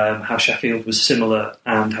how Sheffield was similar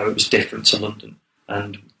and how it was different to London,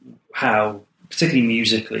 and how, particularly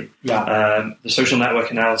musically, the social network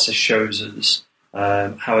analysis shows us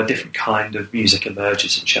how a different kind of music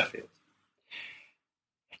emerges in Sheffield.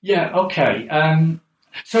 Yeah, okay.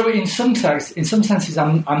 So in some senses,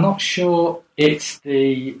 I'm not sure it's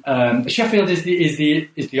the Sheffield is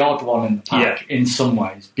the odd one in the pack in some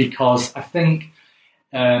ways, because I think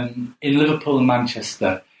in Liverpool and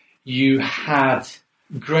Manchester you had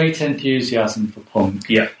great enthusiasm for punk,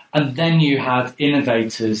 and then you had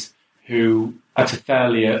innovators who, at a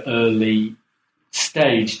fairly early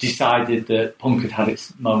stage, decided that punk had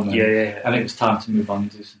its moment, and it was time to move on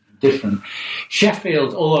and do something different.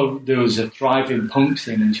 Sheffield, although there was a thriving punk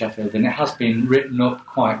scene in Sheffield, and it has been written up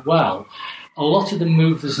quite well, a lot of the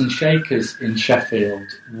movers and shakers in Sheffield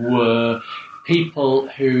were people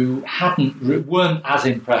who weren't as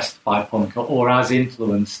impressed by punk or as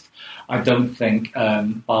influenced, I don't think,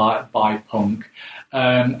 by punk,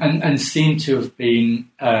 and seem to have been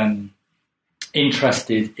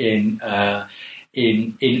interested in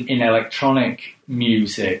electronic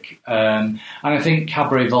music, and I think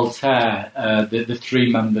Cabaret Voltaire, the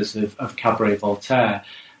 3 members of Cabaret Voltaire,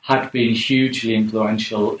 had been hugely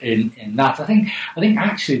influential in that. I think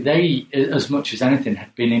actually they, as much as anything,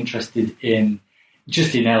 had been interested in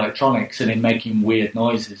electronics and in making weird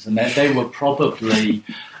noises, and they were probably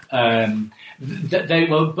they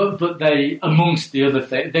amongst the other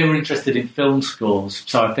things, they were interested in film scores.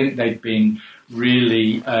 So I think they'd been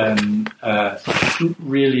really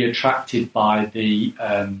attracted by the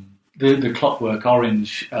Clockwork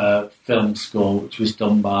Orange film score, which was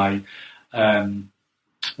done by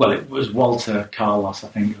it was Walter Carlos, I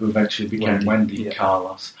think, who eventually became Wendy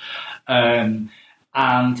Carlos. And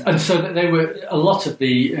so that they were, a lot of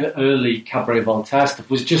the early Cabaret Voltaire stuff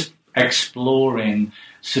was just exploring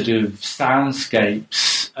sort of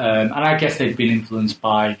soundscapes, and I guess they'd been influenced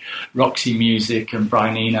by Roxy Music and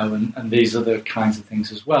Brian Eno and these other kinds of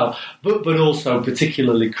things as well, but also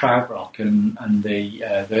particularly krautrock and the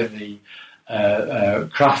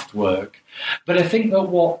Kraftwerk. But I think that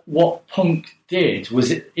what punk did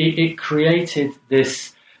was it created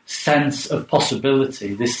this sense of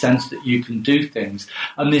possibility, this sense that you can do things,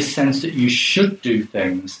 and this sense that you should do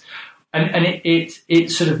things. And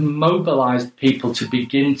it sort of mobilised people to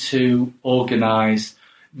begin to organise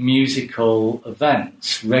musical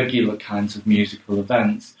events, regular kinds of musical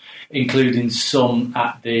events, including some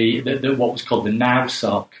at the what was called the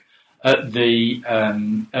NAWSOC at the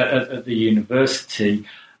university,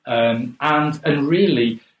 and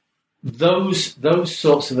really those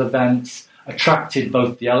sorts of events attracted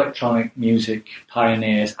both the electronic music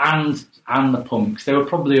pioneers and the punks. They were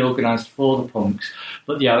probably organised for the punks,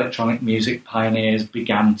 but the electronic music pioneers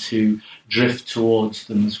began to drift towards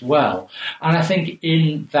them as well. And I think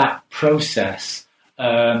in that process,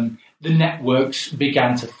 the networks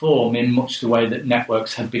began to form in much the way that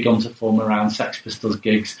networks had begun to form around Sex Pistols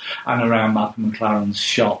gigs and around Malcolm McLaren's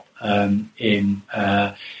shop in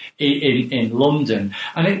London.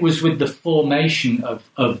 And it was with the formation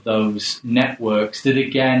of those networks that,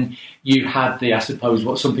 again, you had I suppose,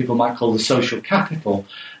 what some people might call the social capital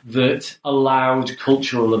that allowed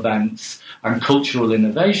cultural events and cultural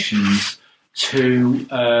innovations to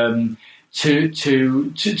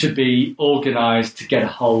be organised, to get a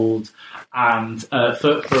hold, and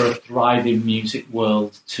for a thriving music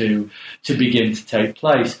world to begin to take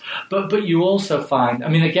place. But you also find, I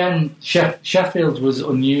mean, again, Sheffield was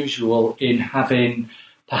unusual in having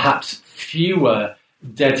perhaps fewer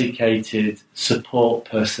dedicated support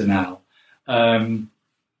personnel.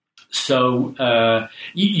 So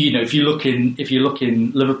you know, if you look in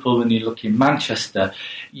Liverpool and you look in Manchester,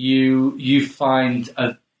 you find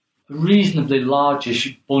a reasonably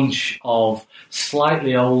largish bunch of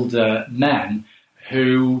slightly older men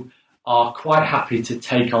who are quite happy to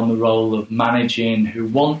take on the role of managing, who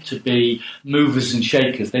want to be movers and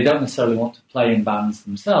shakers. They don't necessarily want to play in bands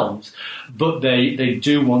themselves, but they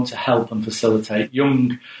do want to help and facilitate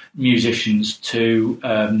young musicians to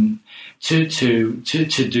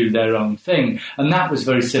do their own thing. And that was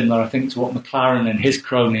very similar, I think, to what McLaren and his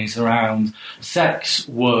cronies around Sex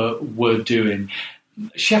were doing.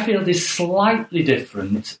 Sheffield is slightly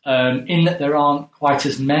different in that there aren't quite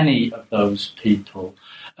as many of those people.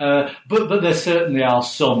 But there certainly are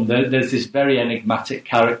some. There's this very enigmatic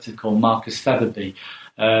character called Marcus Featherby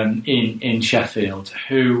in Sheffield,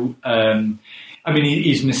 who,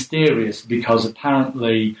 he's mysterious because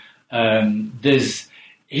apparently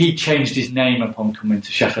he changed his name upon coming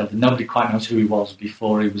to Sheffield, and nobody quite knows who he was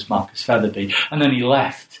before he was Marcus Featherby, and then he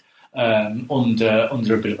left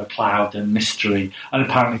under a bit of a cloud and mystery, and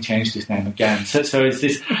apparently changed his name again. So it's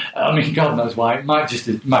this. I mean, God knows why. It might just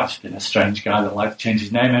have been a strange guy that liked to change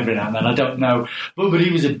his name every now and then. I don't know, but he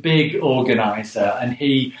was a big organizer, and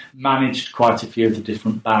he managed quite a few of the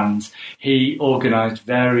different bands. He organised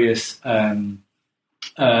various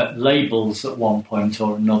labels at one point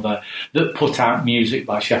or another that put out music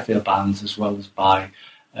by Sheffield bands as well as by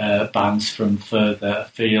bands from further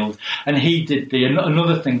afield. And he did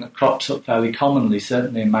another thing that crops up fairly commonly,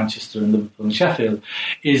 certainly in Manchester and Liverpool and Sheffield,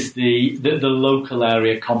 is the local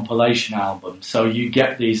area compilation album. So you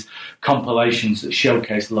get these compilations that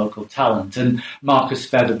showcase local talent, and Marcus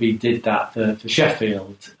Featherby did that for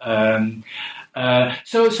Sheffield.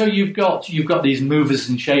 So you've got these movers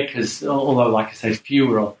and shakers, although, like I say,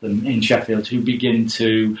 fewer of them in Sheffield, who begin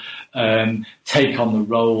to take on the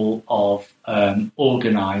role of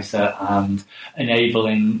organiser and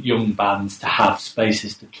enabling young bands to have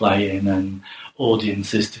spaces to play in and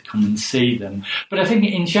audiences to come and see them. But I think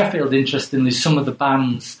in Sheffield, interestingly, some of the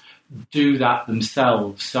bands do that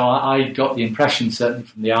themselves. So I got the impression, certainly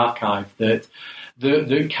from the archive, that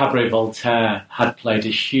the Cabaret Voltaire had played a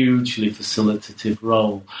hugely facilitative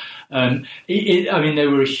role. They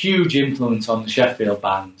were a huge influence on the Sheffield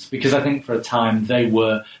bands, because I think for a time they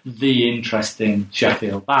were the interesting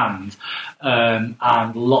Sheffield band,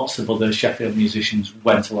 and lots of other Sheffield musicians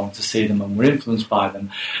went along to see them and were influenced by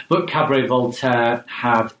them. But Cabaret Voltaire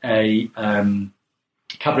had a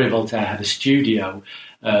studio,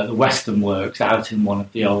 the Western Works, out in one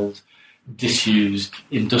of the old disused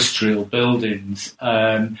industrial buildings,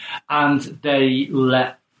 and they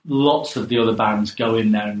let lots of the other bands go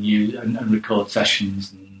in there and record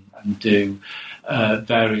sessions and do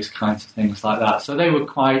various kinds of things like that. So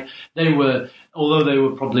although they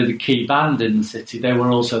were probably the key band in the city, they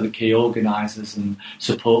were also the key organisers and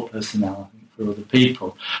support personnel, I think, for other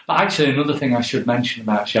people. But actually, another thing I should mention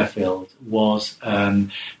about Sheffield was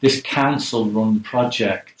this council-run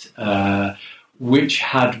project, which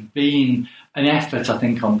had been an effort, I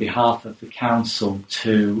think, on behalf of the council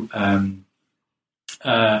to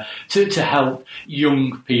help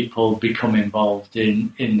young people become involved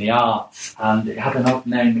in the arts. And it had an odd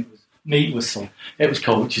name. It was Meat Whistle, it was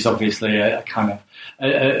called, which is obviously a kind of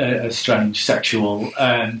a strange sexual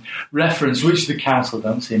reference, which the council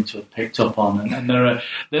don't seem to have picked up on. And there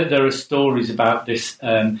are stories about this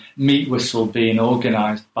meat whistle being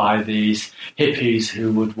organised by these hippies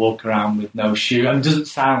who would walk around with no shoe. And it doesn't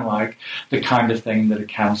sound like the kind of thing that a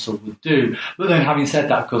council would do. But then, having said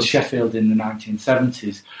that, of course, Sheffield in the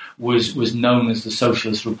 1970s was known as the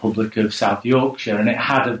Socialist Republic of South Yorkshire, and it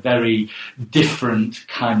had a very different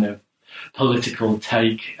kind of political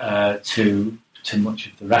take to much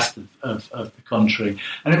of the rest of the country,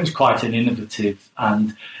 and it was quite an innovative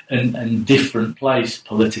and different place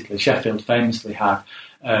politically. Sheffield famously had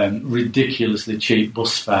ridiculously cheap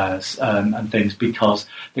bus fares and things because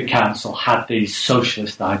the council had these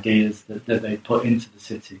socialist ideas that they put into the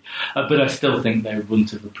city. But I still think they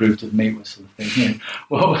wouldn't have approved of Meat Whistle, thinking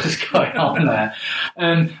what was going on there.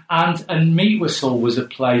 And Meat Whistle was a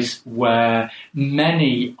place where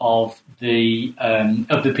many of the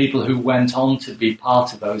people who went on to be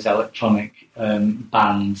part of those electronic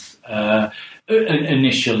bands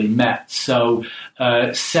initially met. So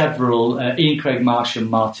several, Ian Craig Marsh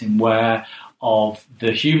and Martin Ware of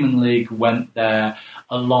the Human League went there,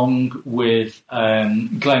 along with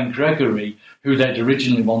Glenn Gregory, who they'd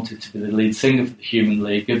originally wanted to be the lead singer for the Human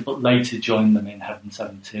League, but later joined them in Heaven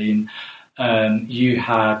 17. You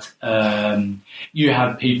had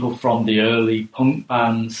people from the early punk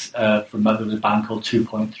bands. There was a band called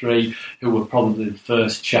 2.3, who were probably the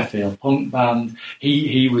first Sheffield punk band.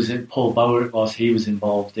 He was Paul Bower. He was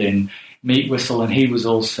involved in Meat Whistle, and he was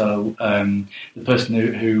also the person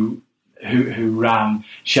who ran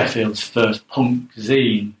Sheffield's first punk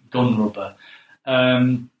zine, Gun Rubber.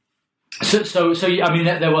 So I mean,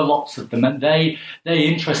 there were lots of them, and they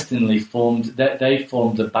interestingly formed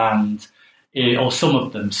a band. Or some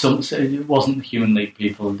of them. It wasn't the Human League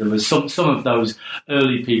people. There was some of those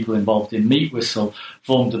early people involved in Meat Whistle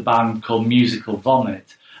formed a band called Musical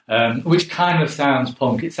Vomit, which kind of sounds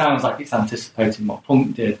punk. It sounds like it's anticipating what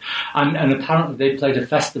punk did. And apparently they played a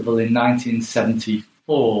festival in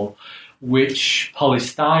 1974, which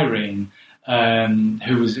Polystyrene,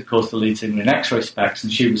 who was, of course, the lead singer in X-Ray Specs,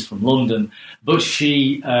 and she was from London. But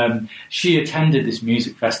she attended this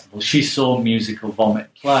music festival. She saw Musical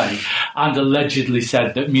Vomit play, and allegedly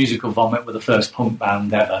said that Musical Vomit were the first punk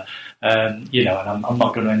band ever. And I'm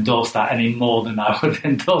not going to endorse that any more than I would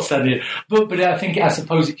endorse any. But I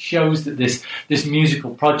suppose it shows that this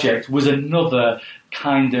musical project was another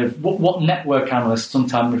kind of what network analysts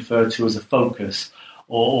sometimes refer to as a focus,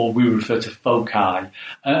 or we refer to foci.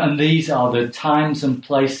 And these are the times and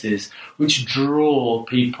places which draw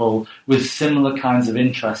people with similar kinds of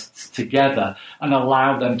interests together and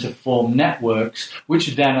allow them to form networks,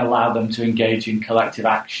 which then allow them to engage in collective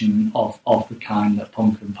action of the kind that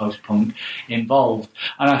punk and post-punk involved.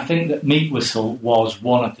 And I think that Meat Whistle was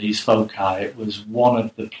one of these foci. It was one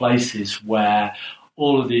of the places where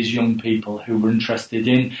all of these young people who were interested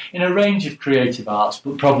in a range of creative arts,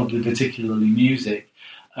 but probably particularly music,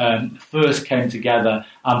 first came together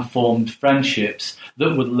and formed friendships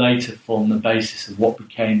that would later form the basis of what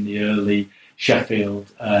became the early Sheffield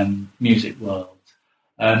music world.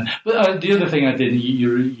 But the other thing I did,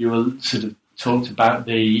 you sort of talked about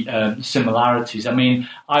the similarities. I mean,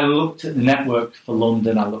 I looked at the network for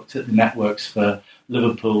London, I looked at the networks for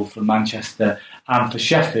Liverpool, for Manchester, and for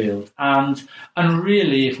Sheffield, and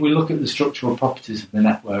really, if we look at the structural properties of the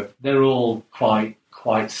network, they're all quite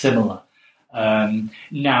similar.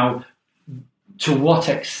 Now, to what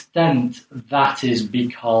extent that is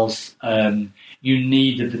because you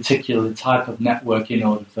need a particular type of network in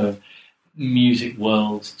order for music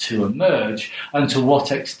worlds to emerge, and to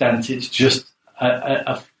what extent it's just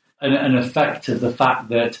an effect of the fact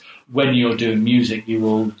that when you're doing music, you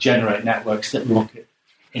will generate networks that look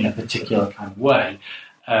in a particular kind of way.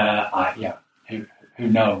 Who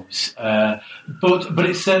knows? But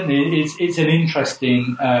it's certainly it's an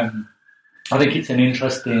interesting. I think it's an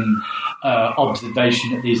interesting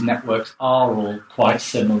observation that these networks are all quite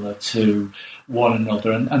similar to one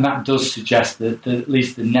another, and that does suggest that at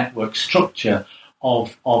least the network structure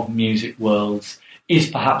of music worlds is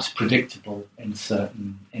perhaps predictable in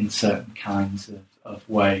certain kinds of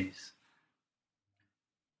ways.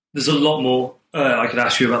 There's a lot more I could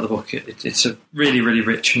ask you about the book. It's a really, really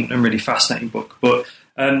rich and really fascinating book. But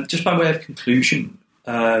just by way of conclusion,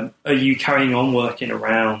 are you carrying on working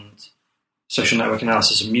around social network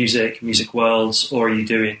analysis of music worlds, or are you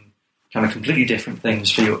doing kind of completely different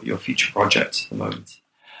things for your future projects at the moment?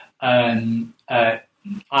 I'm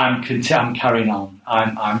carrying on.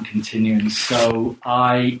 I'm continuing. So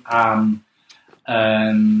I am.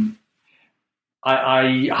 I'm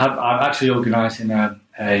actually organising a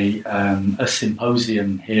a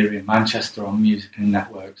symposium here in Manchester on music and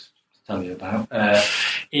networks to tell you about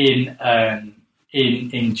in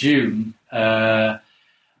June,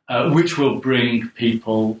 which will bring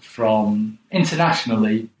people from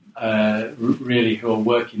internationally, really, who are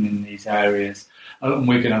working in these areas. And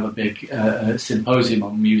we're going to have a big symposium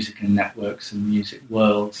on music and networks and music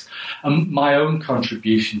worlds. And my own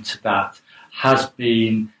contribution to that has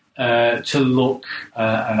been to look,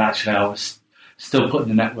 and actually I was still putting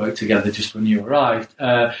the network together just when you arrived,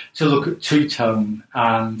 to look at two-tone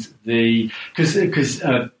and because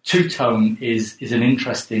two-tone is an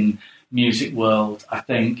interesting music world, I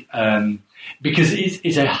think, because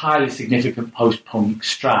it's a highly significant post-punk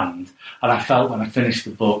strand. And I felt when I finished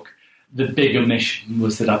the book, the big omission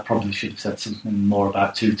was that I probably should have said something more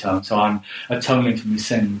about two-tone. So I'm atoning for my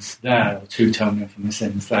sins there, or two-toning for my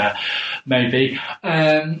sins there, maybe.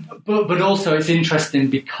 But also it's interesting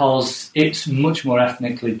because it's much more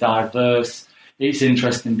ethnically diverse. It's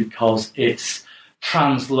interesting because it's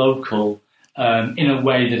translocal in a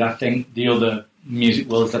way that I think the other music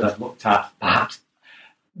worlds that I've looked at perhaps,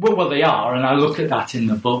 well, they are, and I look at that in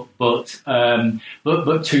the book, but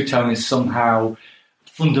two-tone is somehow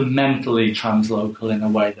fundamentally translocal in a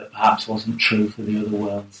way that perhaps wasn't true for the other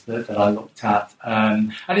worlds that I looked at.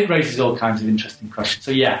 And it raises all kinds of interesting questions.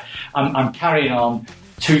 So yeah, I'm carrying on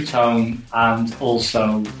two-tone and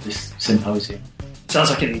also this symposium. Sounds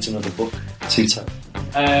like it needs another book, two-tone.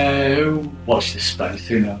 Watch this space,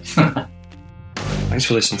 who knows? Thanks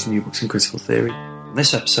for listening to New Books in Critical Theory. In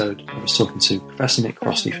this episode, I was talking to Professor Nick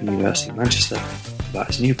Crossley from the University of Manchester about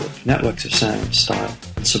his new book, Networks of Sound, Style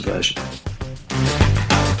and Subversion.